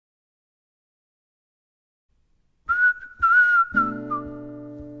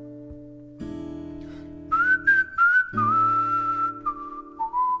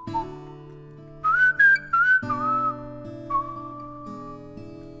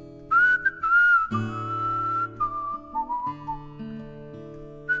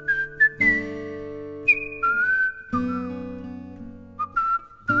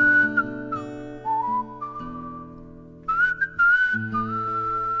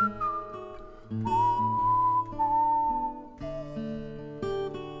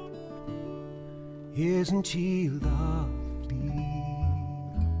Isn't she lovely?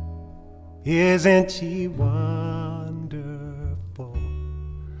 Isn't she wonderful?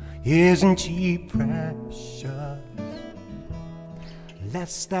 Isn't she precious?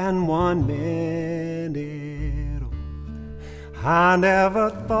 Less than 1 minute old. I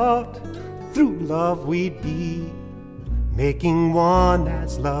never thought through love we'd be making one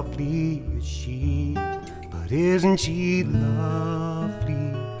as lovely as she. But isn't she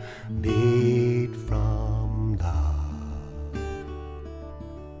lovely, made from love?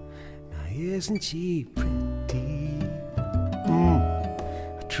 Now isn't she pretty?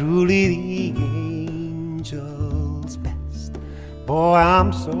 Truly the angel's best. Boy,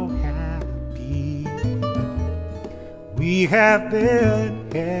 I'm so happy. We have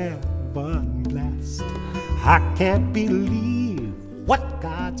been heaven blessed. I can't believe what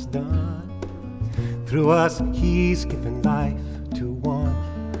God's done. Through us, He's given life to one.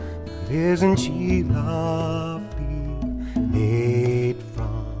 But isn't she lovely, made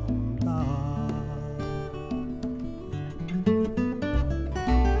from love?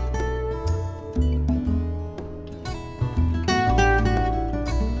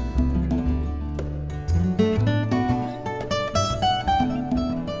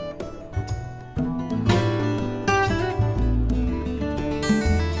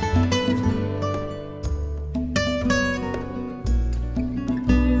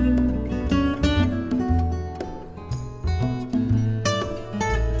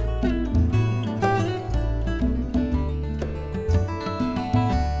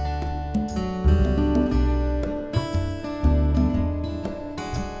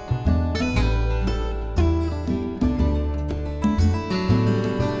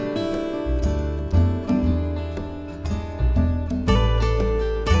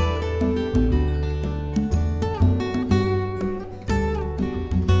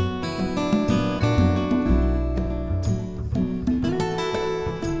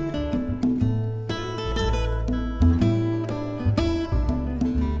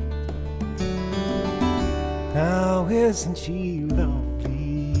 Now isn't she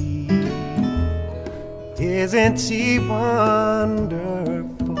lovely? Isn't she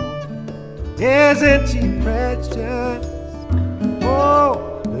wonderful? Isn't she precious?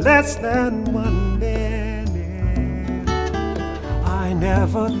 Oh, less than 1 minute. I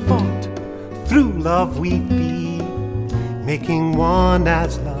never thought through love we'd be making one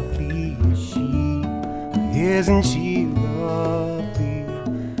as lovely as she. Isn't she lovely,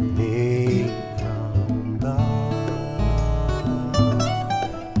 made from love?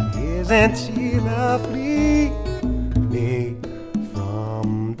 Isn't she